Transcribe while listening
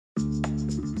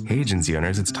Hey agency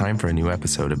owners, it's time for a new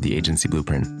episode of the Agency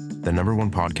Blueprint, the number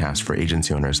one podcast for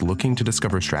agency owners looking to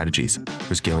discover strategies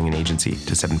for scaling an agency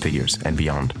to 7 figures and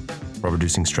beyond, while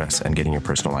reducing stress and getting your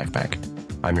personal life back.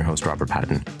 I'm your host, Robert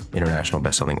Patton, international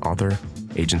bestselling author,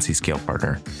 agency scale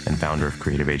partner, and founder of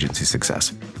Creative Agency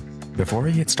Success. Before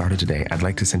we get started today, I'd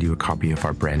like to send you a copy of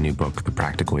our brand new book, The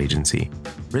Practical Agency,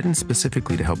 written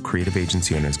specifically to help creative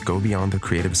agency owners go beyond the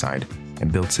creative side and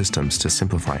build systems to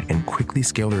simplify and quickly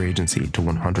scale their agency to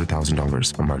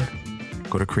 $100,000 a month.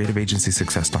 Go to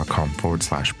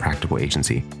creativeagencysuccess.com/practical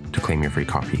agency to claim your free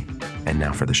copy. And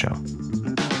now for the show.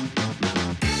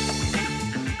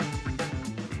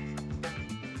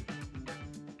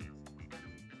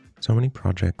 So many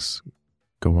projects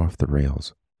go off the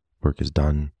rails. Work is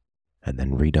done and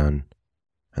then redone,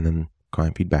 and then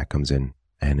client feedback comes in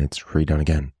and it's redone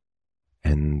again.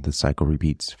 And the cycle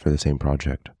repeats for the same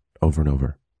project over and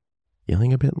over,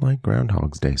 feeling a bit like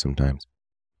Groundhog's Day sometimes.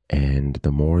 And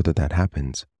the more that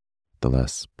happens, the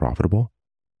less profitable,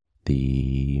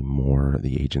 the more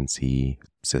the agency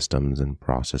systems and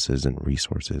processes and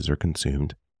resources are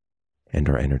consumed and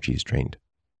our energy is drained.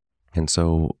 And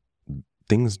so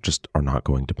things just are not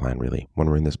going to plan, really. When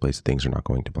we're in this place, things are not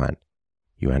going to plan.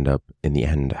 You end up, in the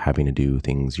end, having to do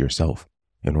things yourself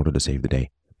in order to save the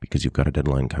day because you've got a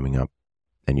deadline coming up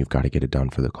and you've got to get it done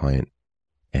for the client.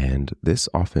 And this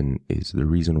often is the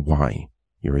reason why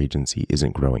your agency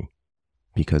isn't growing.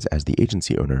 Because as the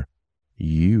agency owner,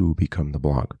 you become the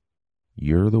block.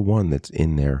 You're the one that's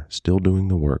in there still doing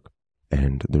the work,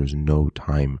 and there's no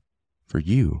time for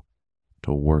you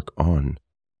to work on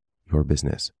your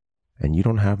business. And you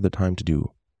don't have the time to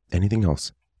do anything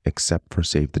else except for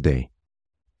save the day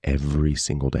every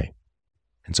single day.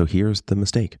 And so here's the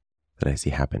mistake that I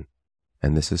see happen.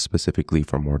 And this is specifically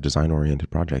for more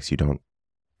design-oriented projects. You don't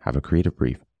have a creative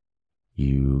brief.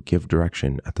 You give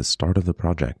direction at the start of the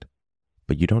project,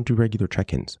 but you don't do regular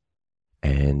check-ins.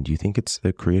 And you think it's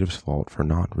the creative's fault for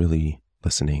not really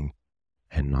listening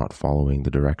and not following the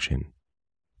direction.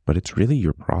 But it's really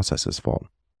your process's fault.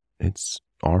 It's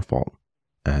our fault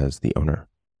as the owner.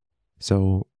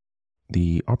 So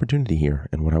the opportunity here,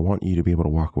 and what I want you to be able to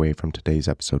walk away from today's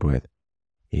episode with,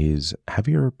 is have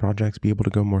your projects be able to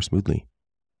go more smoothly.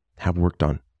 Have work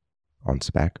done on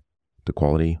spec, to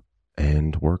quality,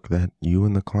 and work that you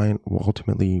and the client will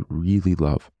ultimately really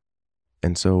love.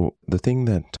 And so the thing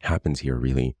that happens here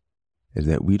really is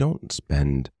that we don't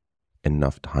spend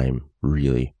enough time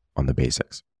really on the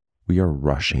basics. We are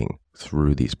rushing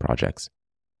through these projects.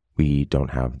 We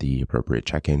don't have the appropriate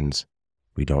check-ins.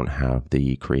 We don't have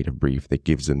the creative brief that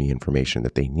gives them the information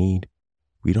that they need.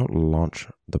 We don't launch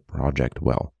the project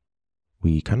well.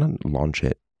 We kind of launch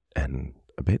it and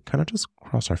a bit kind of just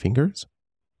cross our fingers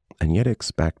and yet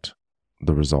expect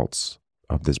the results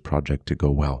of this project to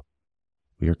go well.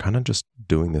 We are kind of just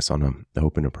doing this on an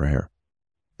open prayer.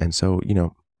 And so,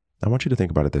 I want you to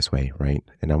think about it this way, right?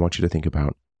 And I want you to think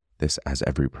about this as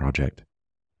every project.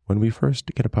 When we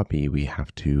first get a puppy, we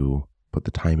have to put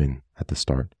the time in at the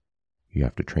start. You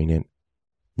have to train it.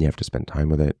 You have to spend time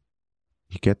with it.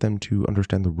 You get them to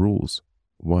understand the rules,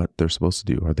 what they're supposed to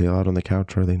do. Are they allowed on the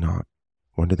couch or are they not?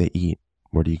 When do they eat?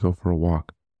 Where do you go for a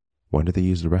walk? When do they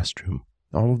use the restroom?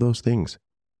 All of those things.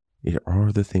 It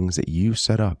are the things that you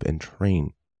set up and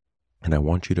train. And I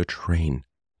want you to train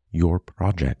your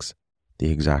projects the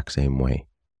exact same way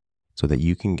so that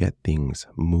you can get things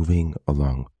moving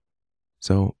along.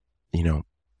 So,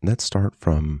 let's start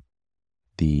from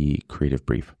the creative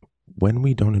brief. When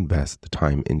we don't invest the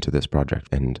time into this project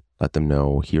and let them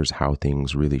know here's how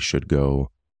things really should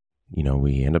go,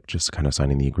 we end up just kind of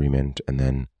signing the agreement, and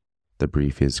then the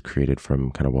brief is created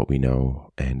from kind of what we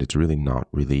know, and it's really not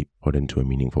really put into a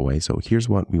meaningful way. So here's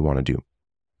what we want to do,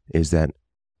 is that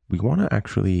we want to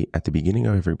actually, at the beginning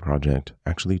of every project,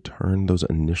 actually turn those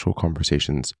initial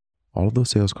conversations, all of those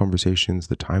sales conversations,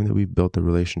 the time that we've built the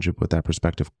relationship with that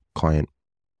prospective client,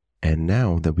 and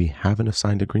now that we have an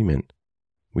assigned agreement,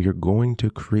 we are going to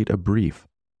create a brief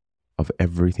of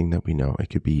everything that we know. It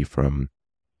could be from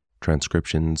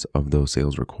transcriptions of those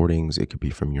sales recordings. It could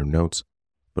be from your notes.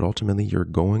 But ultimately, you're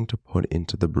going to put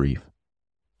into the brief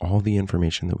all the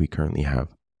information that we currently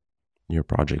have. Your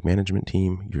project management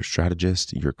team, your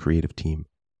strategist, your creative team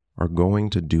are going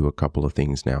to do a couple of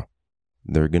things now.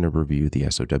 They're going to review the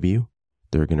SOW.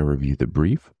 They're going to review the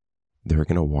brief. They're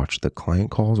going to watch the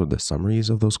client calls or the summaries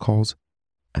of those calls.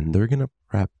 And they're going to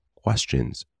prep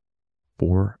questions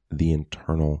for the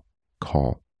internal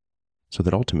call so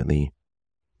that ultimately,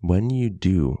 when you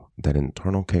do that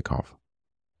internal kickoff,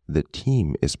 the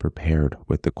team is prepared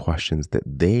with the questions that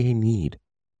they need,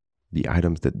 the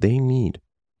items that they need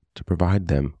to provide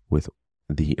them with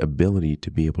the ability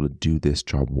to be able to do this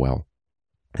job well.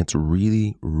 It's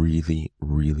really, really,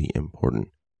 really important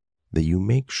that you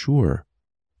make sure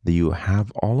that you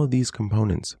have all of these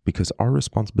components, because our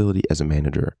responsibility as a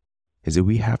manager is that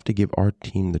we have to give our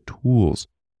team the tools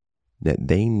that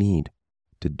they need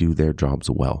to do their jobs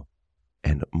well.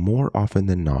 And more often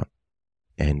than not,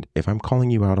 and if I'm calling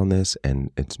you out on this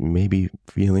and it's maybe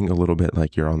feeling a little bit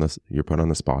like you're put on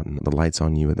the spot and the light's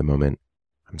on you at the moment,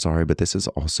 I'm sorry, but this is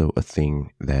also a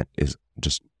thing that is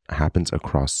just happens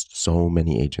across so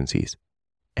many agencies.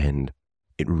 And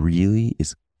it really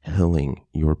is killing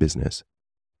your business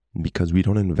because we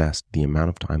don't invest the amount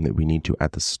of time that we need to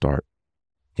at the start.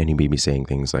 And you may be saying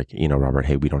things like, Robert,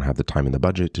 hey, we don't have the time in the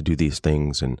budget to do these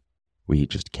things, and we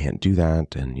just can't do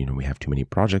that. And, we have too many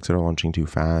projects that are launching too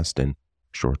fast and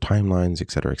short timelines, et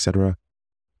cetera, et cetera.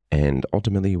 And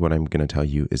ultimately, what I'm going to tell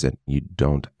you is that you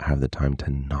don't have the time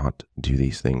to not do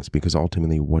these things, because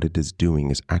ultimately what it is doing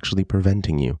is actually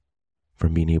preventing you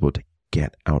from being able to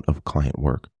get out of client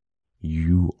work.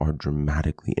 You are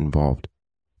dramatically involved,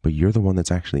 but you're the one that's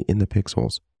actually in the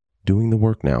pixels doing the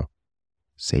work now,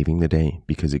 saving the day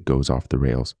because it goes off the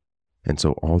rails. And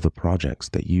so all the projects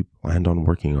that you planned on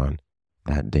working on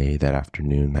that day, that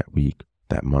afternoon, that week,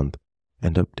 that month,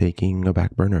 end up taking a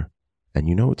back burner. And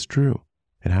it's true.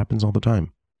 It happens all the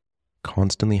time.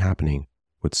 Constantly happening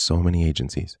with so many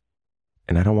agencies.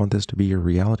 And I don't want this to be your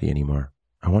reality anymore.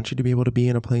 I want you to be able to be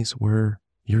in a place where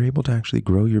you're able to actually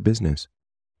grow your business.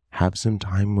 Have some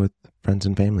time with friends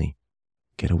and family.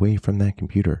 Get away from that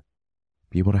computer.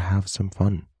 Be able to have some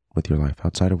fun with your life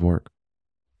outside of work.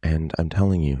 And I'm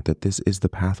telling you that this is the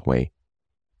pathway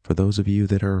for those of you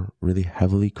that are really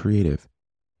heavily creative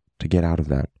to get out of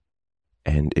that.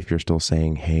 And if you're still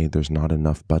saying, hey, there's not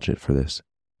enough budget for this,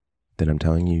 then I'm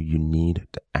telling you, you need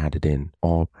to add it in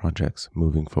all projects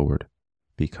moving forward,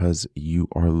 because you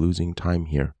are losing time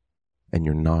here and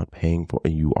you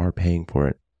are paying for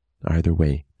it either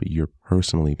way, but you're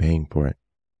personally paying for it.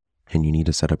 And you need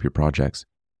to set up your projects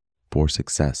for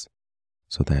success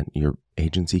so that your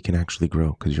agency can actually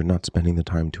grow, because you're not spending the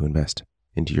time to invest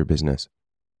into your business.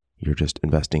 You're just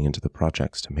investing into the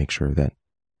projects to make sure that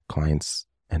clients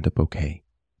end up okay.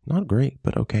 Not great,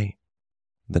 but okay.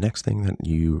 The next thing that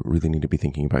you really need to be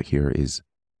thinking about here is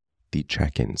the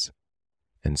check-ins.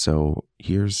 And so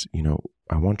here's,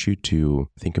 I want you to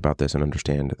think about this and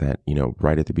understand that,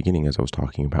 right at the beginning, as I was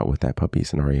talking about with that puppy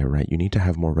scenario, right, you need to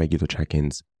have more regular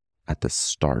check-ins at the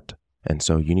start. And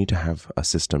so you need to have a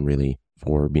system really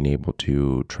for being able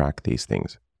to track these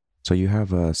things. So you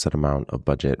have a set amount of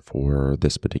budget for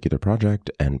this particular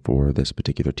project and for this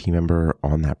particular team member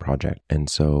on that project. And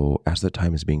so as the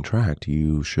time is being tracked,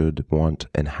 you should want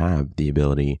and have the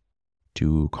ability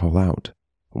to call out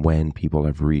when people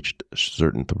have reached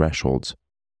certain thresholds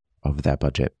of that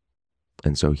budget.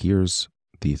 And so here's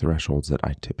the thresholds that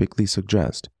I typically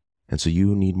suggest. And so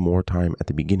you need more time at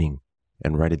the beginning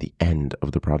and right at the end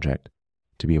of the project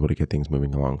to be able to get things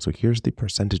moving along. So here's the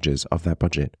percentages of that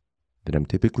budget that I'm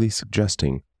typically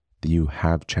suggesting that you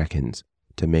have check-ins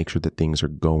to make sure that things are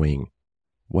going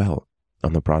well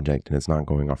on the project and it's not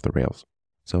going off the rails.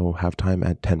 So have time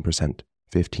at 10%,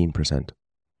 15%,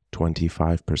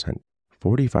 25%,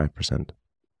 45%.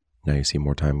 Now you see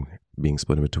more time being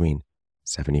split in between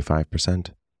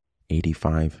 75%,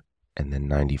 85%, and then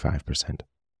 95%.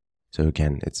 So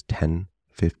again, it's 10,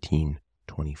 15,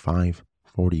 25,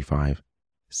 45,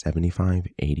 75,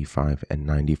 85, and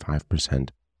 95%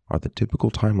 are the typical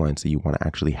timelines that you want to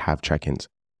actually have check-ins.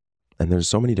 And there's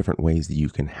so many different ways that you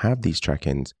can have these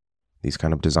check-ins, these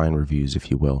kind of design reviews,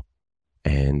 if you will.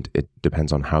 And it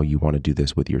depends on how you want to do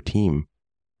this with your team,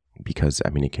 because,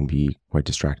 it can be quite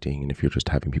distracting. And if you're just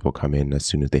having people come in as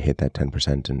soon as they hit that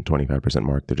 10% and 25%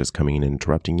 mark, they're just coming in and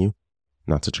interrupting you,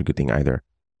 not such a good thing either.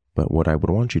 But what I would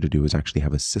want you to do is actually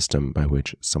have a system by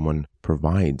which someone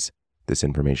provides this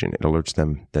information. It alerts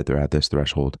them that they're at this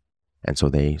threshold. And so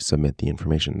they submit the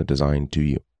information, the design to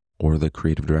you, or the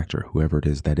creative director, whoever it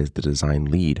is that is the design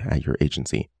lead at your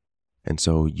agency. And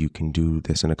so you can do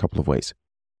this in a couple of ways.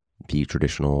 The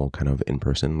traditional kind of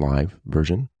in-person live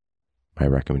version, my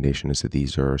recommendation is that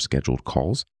these are scheduled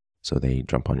calls, so they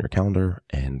jump on your calendar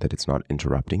and that it's not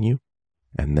interrupting you.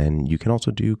 And then you can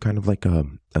also do kind of like a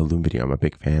Loom video. I'm a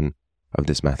big fan of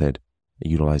this method,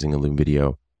 utilizing a Loom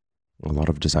video. A lot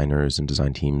of designers and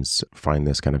design teams find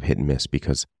this kind of hit and miss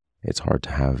because it's hard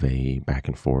to have a back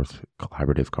and forth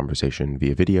collaborative conversation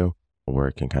via video, or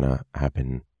it can kind of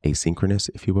happen asynchronous,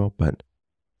 if you will. But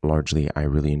largely, I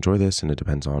really enjoy this, and it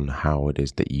depends on how it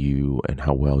is that you and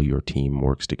how well your team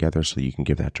works together so you can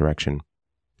give that direction.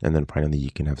 And then finally,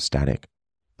 you can have static,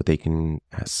 but they can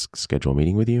schedule a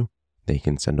meeting with you They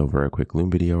can send over a quick Loom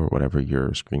video or whatever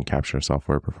your screen capture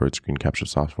software, preferred screen capture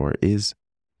software is,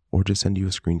 or just send you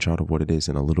a screenshot of what it is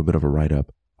and a little bit of a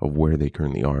write-up of where they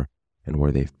currently are and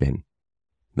where they've been.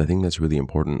 The thing that's really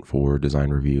important for design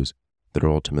reviews that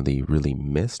are ultimately really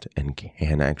missed and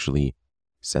can actually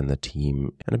send the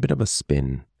team in a bit of a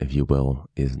spin, if you will,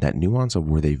 is that nuance of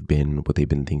where they've been, what they've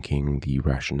been thinking, the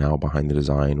rationale behind the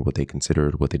design, what they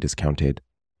considered, what they discounted,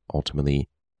 ultimately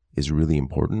is really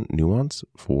important nuance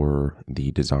for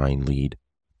the design lead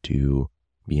to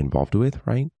be involved with,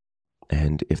 right?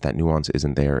 And if that nuance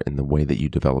isn't there in the way that you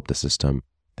develop the system,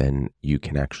 then you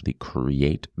can actually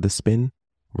create the spin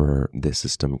where this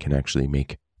system can actually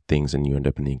make things and you end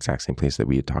up in the exact same place that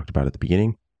we had talked about at the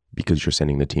beginning because you're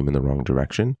sending the team in the wrong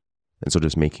direction. And so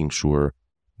just making sure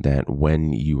that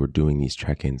when you are doing these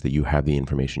check-ins, that you have the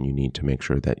information you need to make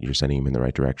sure that you're sending them in the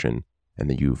right direction and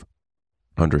that you've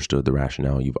understood the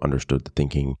rationale, you've understood the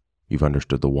thinking, you've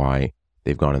understood the why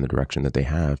they've gone in the direction that they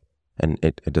have. And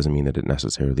it doesn't mean that it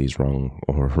necessarily is wrong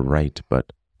or right,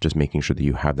 but just making sure that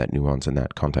you have that nuance in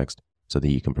that context so that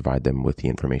you can provide them with the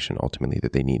information ultimately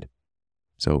that they need.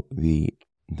 So the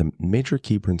major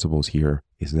key principles here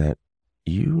is that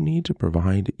you need to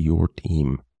provide your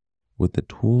team with the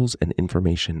tools and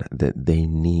information that they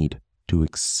need to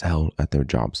excel at their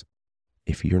jobs.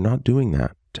 If you're not doing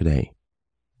that today,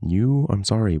 I'm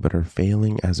sorry, but are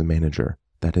failing as a manager.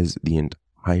 That is the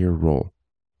entire role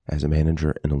as a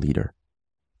manager and a leader.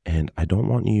 And I don't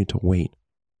want you to wait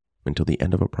until the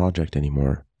end of a project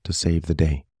anymore to save the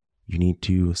day. You need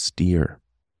to steer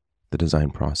the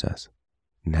design process,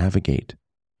 navigate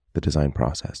the design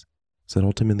process, so that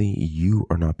ultimately you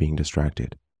are not being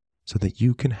distracted, so that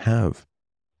you can have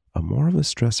a more of a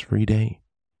stress-free day,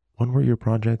 one where your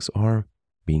projects are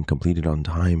being completed on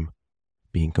time,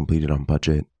 being completed on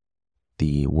budget.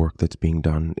 The work that's being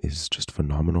done is just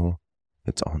phenomenal.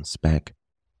 It's on spec,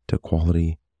 to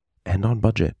quality, and on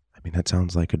budget. I mean, that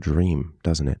sounds like a dream,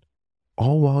 doesn't it?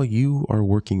 All while you are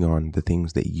working on the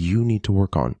things that you need to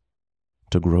work on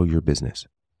to grow your business.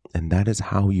 And that is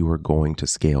how you are going to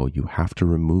scale. You have to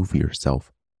remove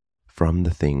yourself from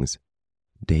the things,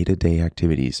 day-to-day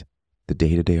activities, the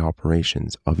day-to-day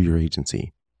operations of your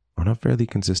agency on a fairly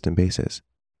consistent basis.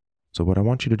 So what I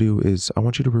want you to do is I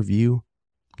want you to review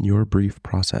your brief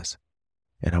process,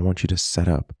 and I want you to set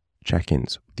up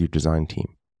check-ins with your design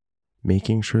team,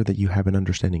 making sure that you have an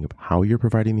understanding of how you're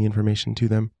providing the information to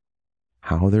them,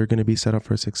 how they're going to be set up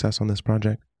for success on this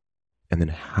project, and then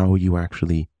how you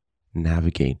actually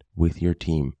navigate with your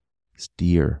team,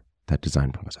 steer that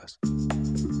design process.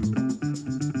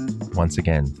 Once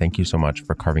again, thank you so much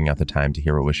for carving out the time to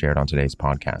hear what was shared on today's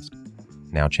podcast.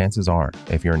 Now, chances are,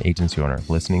 if you're an agency owner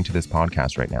listening to this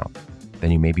podcast right now,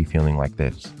 then you may be feeling like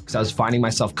this. Because I was finding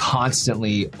myself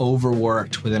constantly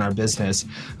overworked within our business,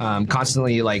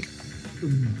 constantly like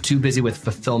too busy with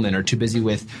fulfillment or too busy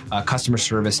with customer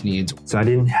service needs. So I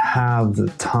didn't have the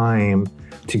time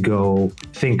to go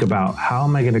think about how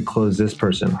am I going to close this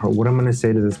person, or what I'm going to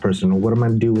say to this person, or what am I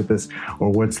going to do with this,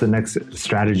 or what's the next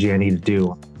strategy I need to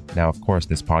do. Now, of course,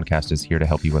 this podcast is here to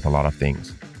help you with a lot of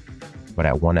things. But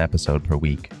at one episode per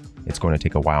week, it's going to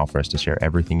take a while for us to share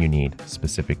everything you need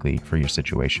specifically for your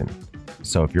situation.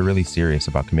 So if you're really serious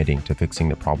about committing to fixing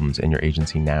the problems in your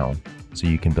agency now so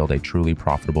you can build a truly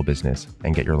profitable business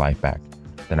and get your life back,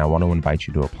 then I want to invite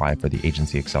you to apply for the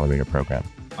Agency Accelerator program.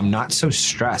 I'm not so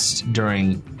stressed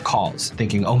during calls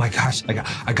thinking, oh my gosh,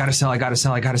 I gotta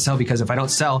sell, because if I don't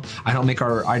sell, I don't make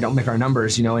our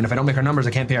numbers, and if I don't make our numbers,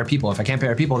 I can't pay our people. If I can't pay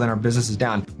our people, then our business is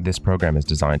down. This program is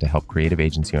designed to help creative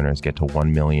agency owners get to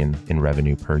 $1 million in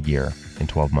revenue per year in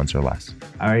 12 months or less.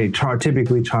 I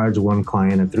typically charge one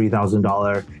client a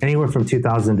 $3,000, anywhere from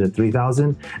 $2,000 to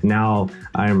 $3,000. Now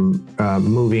I'm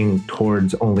moving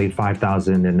towards only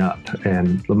 $5,000 and up.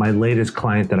 And my latest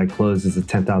client that I closed is a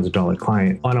 $10,000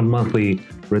 client on a monthly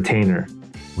retainer.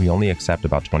 We only accept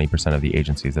about 20% of the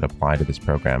agencies that apply to this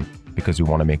program because we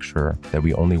want to make sure that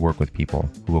we only work with people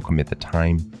who will commit the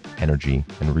time, energy,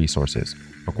 and resources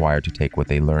required to take what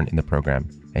they learn in the program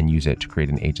and use it to create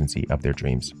an agency of their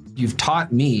dreams. You've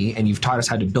taught me and you've taught us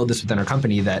how to build this within our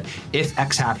company that if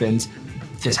X happens,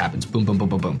 this happens, boom, boom, boom,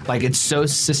 boom, boom. Like it's so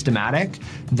systematic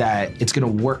that it's going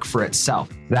to work for itself.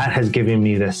 That has given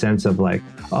me the sense of like,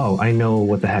 oh, I know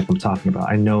what the heck I'm talking about.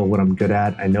 I know what I'm good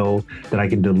at. I know that I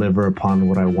can deliver upon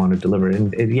what I want to deliver.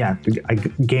 And I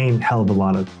gained hell of a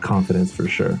lot of confidence for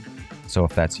sure. So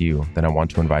if that's you, then I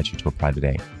want to invite you to apply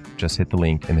today. Just hit the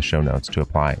link in the show notes to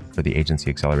apply for the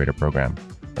Agency Accelerator program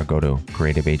or go to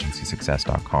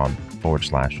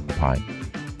creativeagencysuccess.com/apply.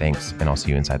 Thanks, and I'll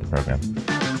see you inside the program.